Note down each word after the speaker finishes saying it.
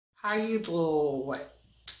How you doing?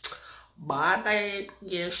 My name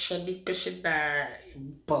is Shanika Shanae.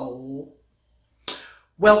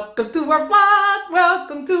 Welcome to our vlog.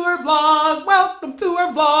 Welcome to our vlog. Welcome to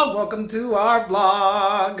our vlog. Welcome to our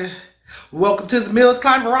vlog. Welcome to the Mills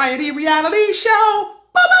Klein Variety Reality Show.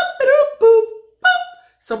 Boop, boop, boop, boop, boop.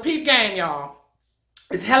 So peep game, y'all.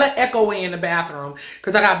 It's hella echoey in the bathroom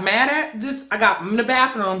because I got mad at this. I got in the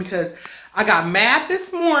bathroom because I got mad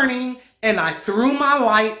this morning and I threw my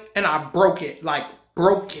light and I broke it. Like,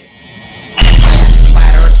 broke it.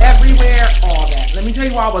 Splattered everywhere, all that. Let me tell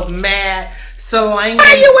you why I was mad. Selene.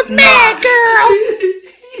 Why you was mad, girl?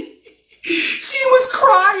 She was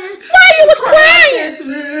crying. Why you was crying?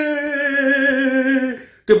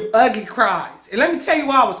 The ugly cries. And let me tell you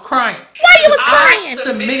why I was crying. Why you was crying? I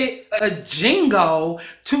submitted a jingle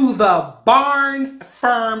to the Barnes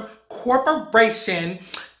Firm Corporation,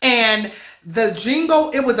 and the jingle,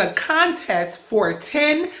 it was a contest for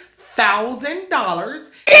 $10,000.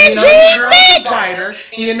 And you know your girl's a writer.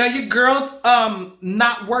 You know your girl's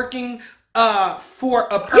not working for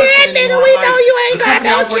a person yeah, nigga, we know you ain't got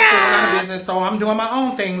no job. Business, so I'm doing my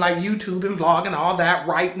own thing like YouTube and vlog and all that,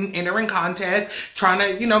 writing, entering contests, trying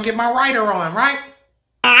to, you know, get my writer on, right?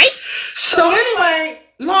 Alright. So anyway,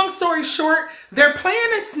 long story short, they're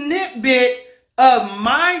playing a snippet of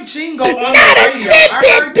my jingle on the radio. I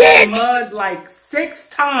heard that mug like 6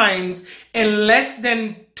 times in less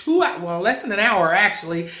than less than an hour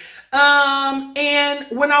actually. And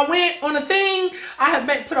when I went on a thing, I had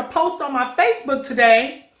put a post on my Facebook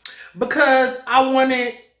today because I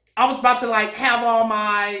was about to like have all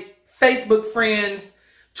my Facebook friends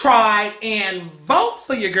try and vote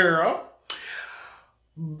for your girl.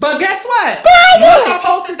 But guess what? Once I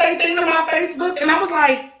posted that thing on my Facebook and I was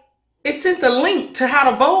like, it sent the link to how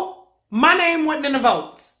to vote. My name wasn't in the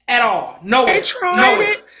votes at all. Nowhere. They tried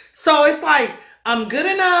it. So it's like, I'm good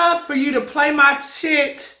enough for you to play my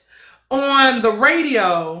shit on the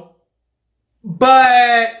radio,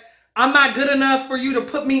 but I'm not good enough for you to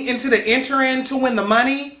put me into the entering to win the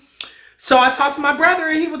money. So I talked to my brother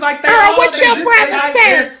and he was like, what your brother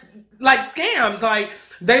said? Like scams. Like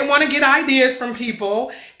they want to get ideas from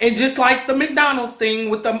people, and just like the McDonald's thing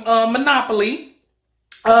with the Monopoly.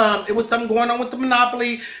 It was something going on with the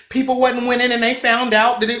Monopoly. People wasn't winning and they found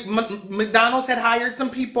out that McDonald's had hired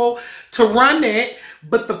some people to run it,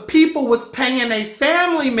 but the people was paying their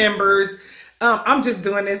family members. I'm just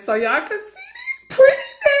doing this so y'all can see these pretty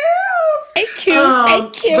nails. Thank you.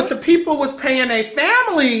 Thank you. But the people was paying their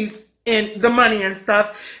families and the money and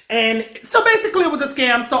stuff. And so basically it was a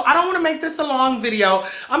scam. So I don't want to make this a long video.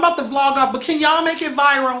 I'm about to vlog up, but can y'all make it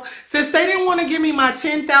viral? Since they didn't want to give me my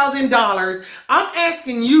 $10,000, I'm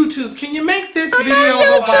asking YouTube, can you make this video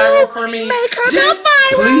go viral for me? Just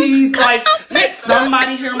please, like, let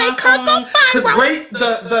somebody hear my song. Because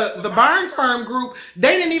the Barnes Firm group,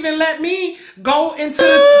 they didn't even let me go into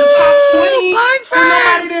the top 20 for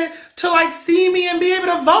nobody to like see me and be able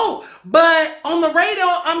to vote. But on the radio,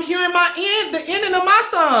 I'm hearing the ending of my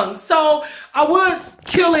song. So I would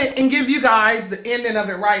kill it and give you guys the ending of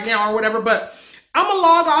it right now or whatever. But I'm going to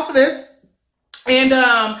log off of this. And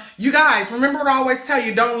you guys, remember what I always tell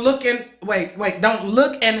you, don't look and don't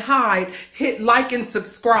look and hide. Hit like and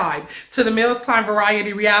subscribe to the Mills Klein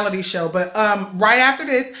Variety Reality Show. But right after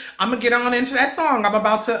this, I'm gonna get on into that song. I'm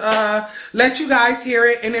about to let you guys hear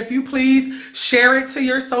it, and if you please share it to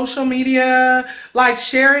your social media, like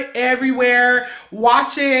share it everywhere,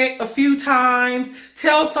 watch it a few times,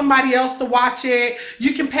 tell somebody else to watch it.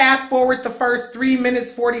 You can pass forward the first 3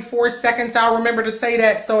 minutes 44 seconds. I'll remember to say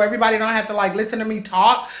that so everybody don't have to like listen to me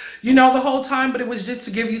talk, you know, the whole time. But it was just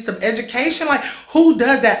to give you some education. Like, who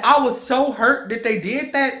does that? I was so hurt that they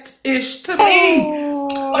did that ish to me.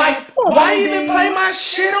 Like, why even play my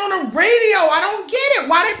shit on the radio? I don't get it.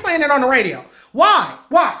 Why they playing it on the radio? Why?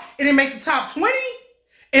 It didn't make the top 20.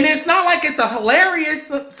 And it's not like it's a hilarious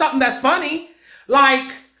something that's funny.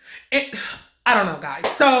 Like, I don't know, guys.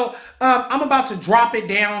 So I'm about to drop it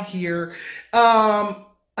down here. About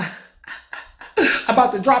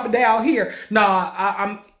to drop it down here. Nah,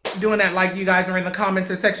 I'm doing that like you guys are in the comments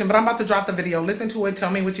section, but I'm about to drop the video. Listen to it.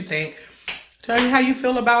 Tell me what you think. Tell me how you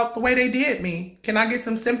feel about the way they did me. Can I get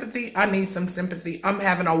some sympathy? I need some sympathy. I'm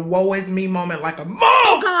having a woe is me moment like a mom.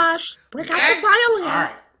 Oh gosh, break out the violin. All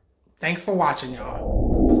right. Thanks for watching,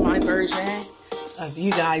 y'all. It's my version of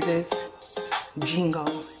you guys'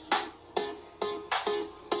 jingle.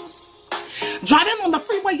 Driving on the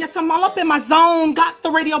freeway, yes, I'm all up in my zone. Got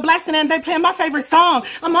the radio blasting and they playing my favorite song.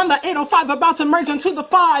 I'm on the 805 about to merge into the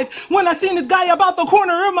 5. When I seen this guy about the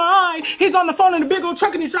corner of my eye, he's on the phone in a big old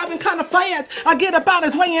truck and he's driving kind of fast. I get up out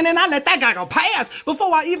his way and I let that guy go past.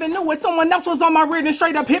 Before I even knew it, someone else was on my rear and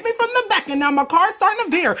straight up hit me from the back. And now my car's starting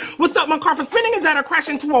to veer. What's up, my car for spinning is that I crash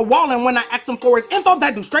into a wall. And when I ask him for his info,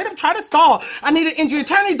 that dude straight up try to stall. I need an injury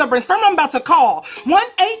attorney, the Burns firm I'm about to call.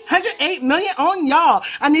 1-800-8-million on y'all.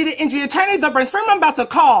 I need an injury attorney, the Burns firm I'm about to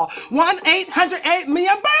call.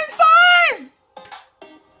 1-800-8-million Burns firm.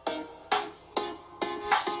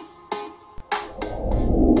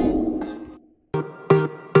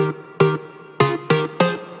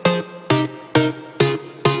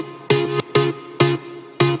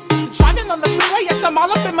 Driving on the freeway, yes, I'm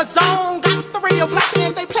all up in my zone. Got the radio blasting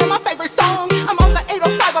and they play my favorite song. I'm on the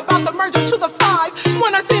 805 about the merger to the 5.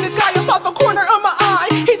 When I seen this guy about the corner of my eye,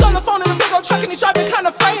 he's on the phone in a big old truck and he's driving kind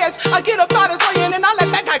of fast. I get up out his way and I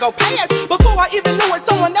let that guy go past. Before I even knew it,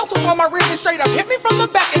 someone else was on my rear and straight up hit me from the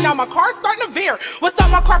back. And now my car's starting to veer. What's up,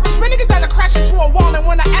 my car for spinning is that I crash into a wall. And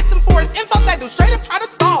when I asked him for his info, that dude straight up try to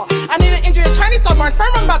stall. I need an injury attorney, so Burns firm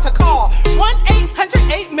I'm about to call.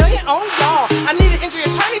 1-800-8-million on y'all. I need an injury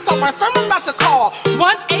attorney, so Burns firm I'm about to call.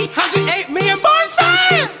 1-800-8